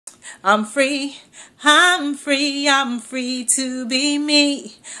I'm free, I'm free, I'm free to be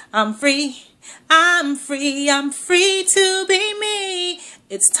me. I'm free, I'm free, I'm free to be me.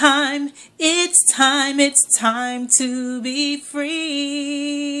 It's time, it's time, it's time to be free.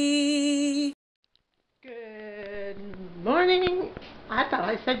 Good morning. I thought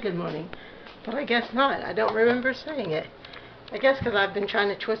I said good morning, but I guess not. I don't remember saying it. I guess because I've been trying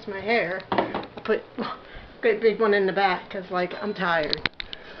to twist my hair. I put a great big one in the back because, like, I'm tired.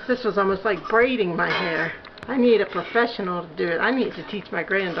 This was almost like braiding my hair. I need a professional to do it. I need to teach my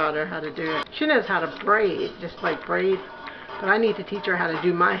granddaughter how to do it. She knows how to braid, just like braid, but I need to teach her how to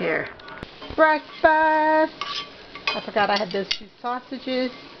do my hair. Breakfast! I forgot I had those 2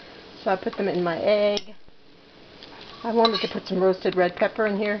 sausages, so I put them in my egg. I wanted to put some roasted red pepper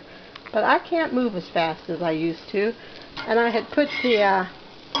in here, but I can't move as fast as I used to. And I had put the,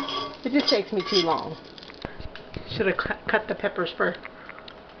 it just takes me too long. Should have cut the peppers first.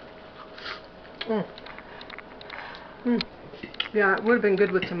 Yeah, it would have been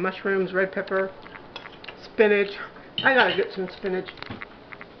good with some mushrooms, red pepper, spinach. I gotta get some spinach.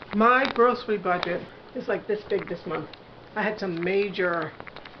 My grocery budget is like this big this month. I had some major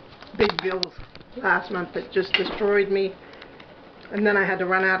big bills last month that just destroyed me, and then I had to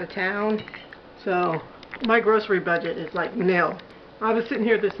run out of town, so my grocery budget is like nil. I was sitting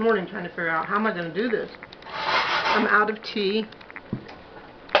here this morning trying to figure out how am I going to do this. I'm out of tea.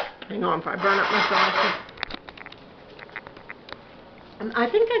 Hang on, if I burn up my sausage. And I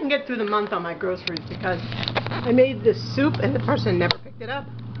think I can get through the month on my groceries because I made this soup and the person never picked it up,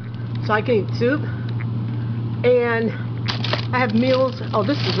 so I can eat soup. And I have meals. Oh,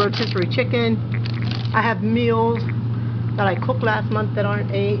 this is rotisserie chicken. I have meals that I cooked last month that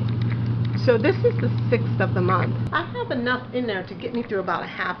aren't ate. So this is the 6th of the month. I have enough in there to get me through about a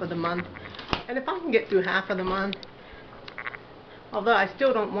half of the month. And if I can get through half of the month, although I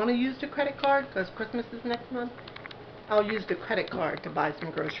still don't want to use the credit card because Christmas is next month, I'll use the credit card to buy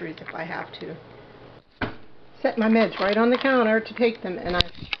some groceries if I have to. Set my meds right on the counter to take them, and I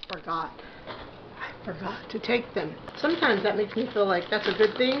forgot to take them. Sometimes that makes me feel like that's a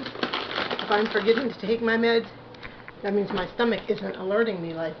good thing. If I'm forgetting to take my meds, that means my stomach isn't alerting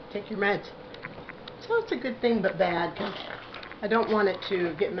me like, take your meds. So it's a good thing but bad because I don't want it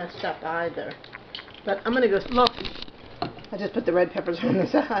to get messed up either. But I'm going to go, look, I just put the red peppers on the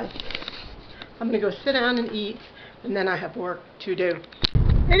side. I'm going to go sit down and eat, and then I have work to do.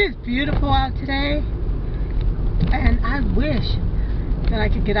 It is beautiful out today, and I wish that I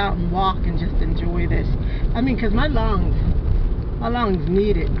could get out and walk and just enjoy this. I mean, because my lungs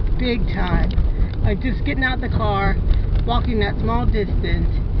need it big time. Like, just getting out the car, walking that small distance,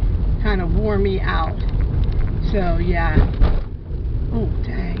 kind of wore me out. So, yeah. Oh,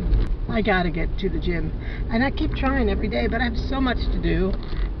 dang. I gotta get to the gym. And I keep trying every day, but I have so much to do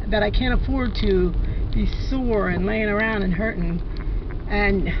that I can't afford to be sore and laying around and hurting.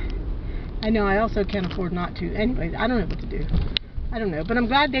 And I know I also can't afford not to. Anyways, I don't know what to do. I don't know. But I'm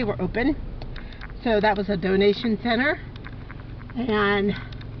glad they were open. So that was a donation center. And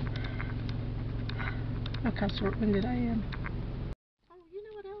look how short-winded I am. Oh, you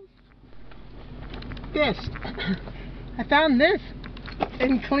know what else? This. I found this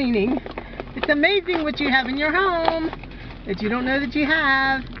in cleaning. It's amazing what you have in your home that you don't know that you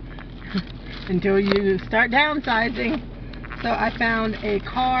have until you start downsizing. So I found a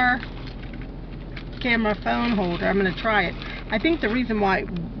car camera phone holder. I'm going to try it. I think the reason why it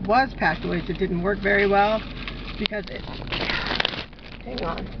was packed away is it didn't work very well because it, hang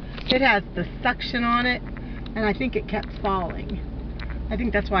on, it has the suction on it, and I think it kept falling. I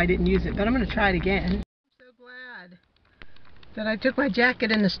think that's why I didn't use it, but I'm going to try it again. I'm so glad that I took my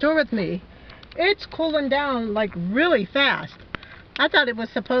jacket in the store with me. It's cooling down like really fast. I thought it was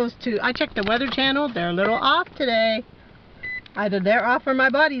supposed to. I checked the Weather Channel. They're a little off today. Either they're off or my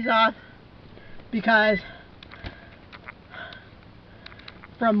body's off, because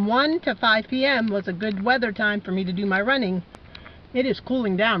from 1 to 5 p.m. was a good weather time for me to do my running. It is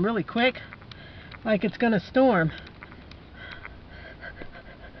cooling down really quick, like it's gonna storm.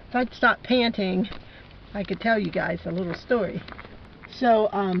 If I'd stop panting, I could tell you guys a little story. So,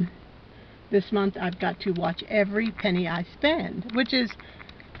 this month I've got to watch every penny I spend, which is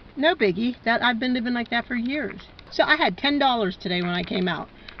no biggie. That I've been living like that for years. So I had $10 today when I came out.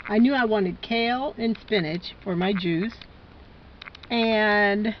 I knew I wanted kale and spinach for my juice,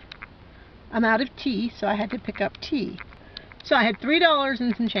 and I'm out of tea, so I had to pick up tea. So I had $3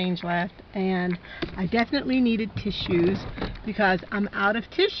 and some change left, and I definitely needed tissues because I'm out of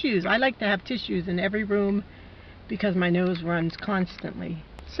tissues. I like to have tissues in every room because my nose runs constantly.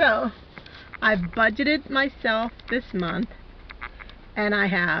 So I've budgeted myself this month, and I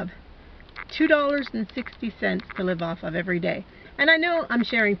have $2.60 to live off of every day. And I know I'm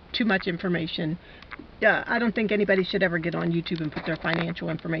sharing too much information. Yeah, I don't think anybody should ever get on YouTube and put their financial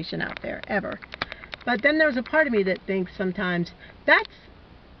information out there, ever. But then there's a part of me that thinks sometimes,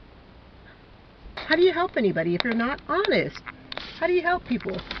 how do you help anybody if you're not honest? How do you help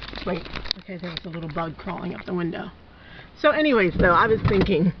people? Wait, okay, there was a little bug crawling up the window. So anyways, though, I was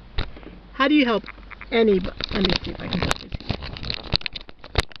thinking, how do you help anybody? Let me see if I can put this here.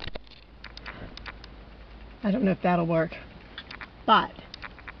 I don't know if that'll work. But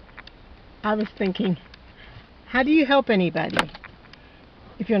I was thinking, how do you help anybody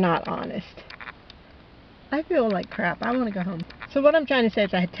if you're not honest? I feel like crap. I want to go home. So what I'm trying to say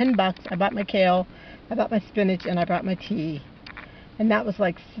is I had $10. I bought my kale, I bought my spinach, and I bought my tea. And that was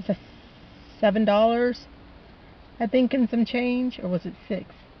like $7, I think, and some change. Or was it $6?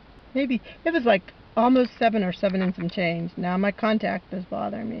 Maybe. It was like almost $7 or $7 and some change. Now my contact is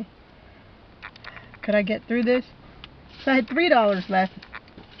bothering me. Could I get through this? So I had $3 left.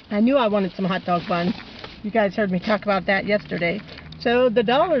 I knew I wanted some hot dog buns. You guys heard me talk about that yesterday. So the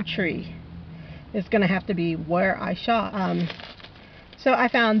Dollar Tree is going to have to be where I shop. So I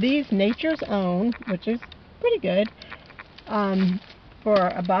found these Nature's Own, which is pretty good, for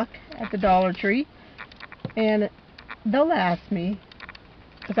 $1 at the Dollar Tree. And they'll last me,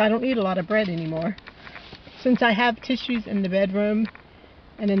 because I don't eat a lot of bread anymore. Since I have tissues in the bedroom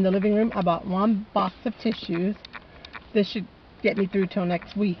and in the living room, I bought 1 box of tissues. This should get me through till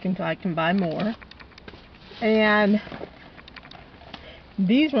next week until I can buy more. And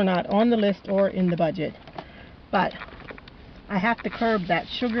these were not on the list or in the budget. But I have to curb that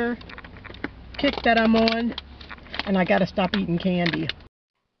sugar kick that I'm on, and I gotta stop eating candy.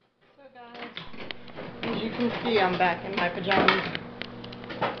 So guys, as you can see, I'm back in my pajamas.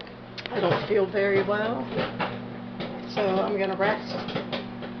 I don't feel very well, so I'm gonna rest.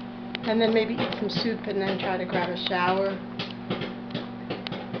 And then maybe eat some soup and then try to grab a shower.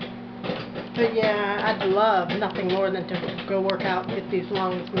 But yeah, I'd love nothing more than to go work out and get these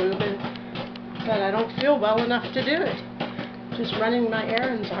lungs moving. But I don't feel well enough to do it. Just running my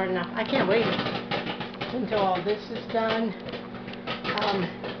errands hard enough. I can't wait until all this is done.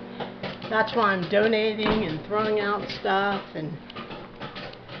 That's why I'm donating and throwing out stuff. And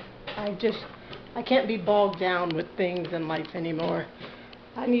I can't be bogged down with things in life anymore.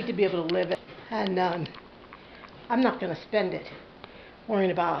 I need to be able to live it, and I'm not going to spend it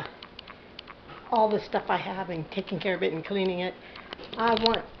worrying about all the stuff I have and taking care of it and cleaning it. I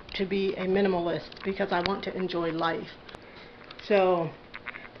want to be a minimalist because I want to enjoy life. So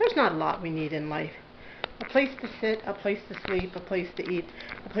there's not a lot we need in life. A place to sit, a place to sleep, a place to eat,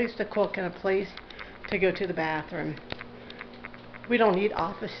 a place to cook, and a place to go to the bathroom. We don't need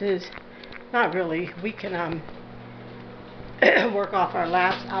offices. Not really. We can work off our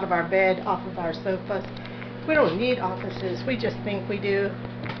laps, out of our bed, off of our sofas. We don't need offices. We just think we do.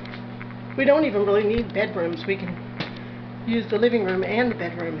 We don't even really need bedrooms. We can use the living room and the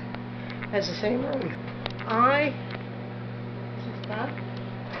bedroom as the same room.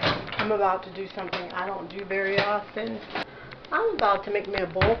 I'm about to do something I don't do very often. I'm about to make me a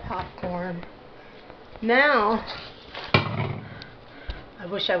bowl of popcorn. Now, I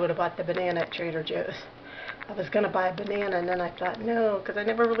wish I would have bought the banana at Trader Joe's. I was going to buy a banana, and then I thought, no, because I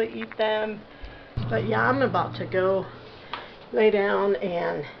never really eat them. But yeah, I'm about to go lay down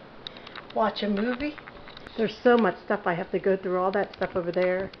and watch a movie. There's so much stuff I have to go through, all that stuff over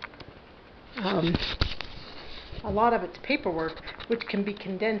there. A lot of it's paperwork, which can be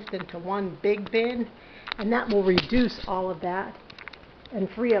condensed into one big bin, and that will reduce all of that and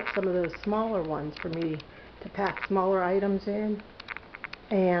free up some of those smaller ones for me to pack smaller items in.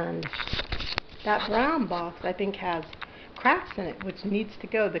 And that brown box, I think, has crafts in it, which needs to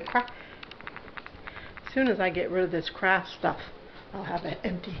go. As soon as I get rid of this craft stuff, I'll have an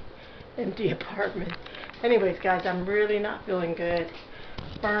empty apartment. Anyways, guys, I'm really not feeling good.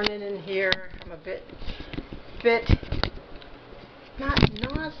 Burning in here. I'm a bit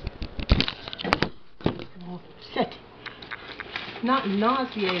not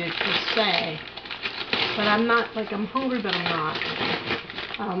nauseated per se, but I'm not, like, I'm hungry, but I'm not.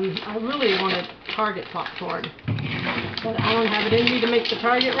 I really wanted Target popcorn, but I don't have it in me to make the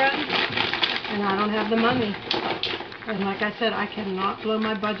Target run, and I don't have the money. And like I said, I cannot blow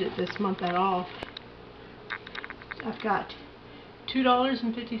my budget this month at all. I've got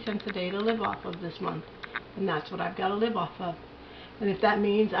 $2.50 a day to live off of this month, and that's what I've got to live off of. And if that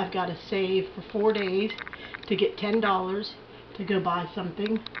means I've got to save for 4 days to get $10 to go buy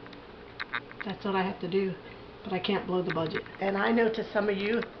something, that's what I have to do. But I can't blow the budget. And I know to some of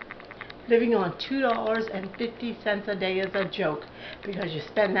you, living on $2.50 a day is a joke because you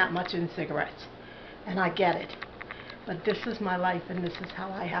spend that much in cigarettes. And I get it. But this is my life and this is how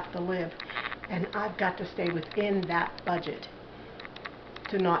I have to live. And I've got to stay within that budget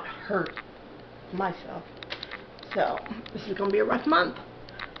to not hurt myself. So this is going to be a rough month.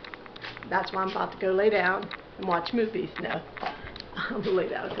 That's why I'm about to go lay down and watch movies. No, I'll lay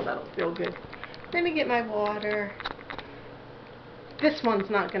down because I don't feel good. Let me get my water. This one's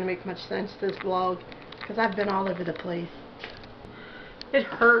not going to make much sense, this vlog, because I've been all over the place. It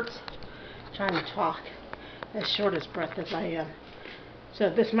hurts trying to talk as short as breath as I am. So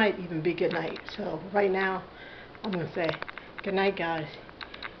this might even be good night. So right now, I'm going to say good night, guys.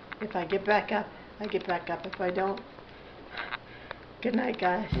 If I get back up, I get back up. If I don't, good night,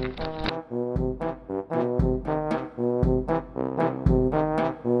 guys.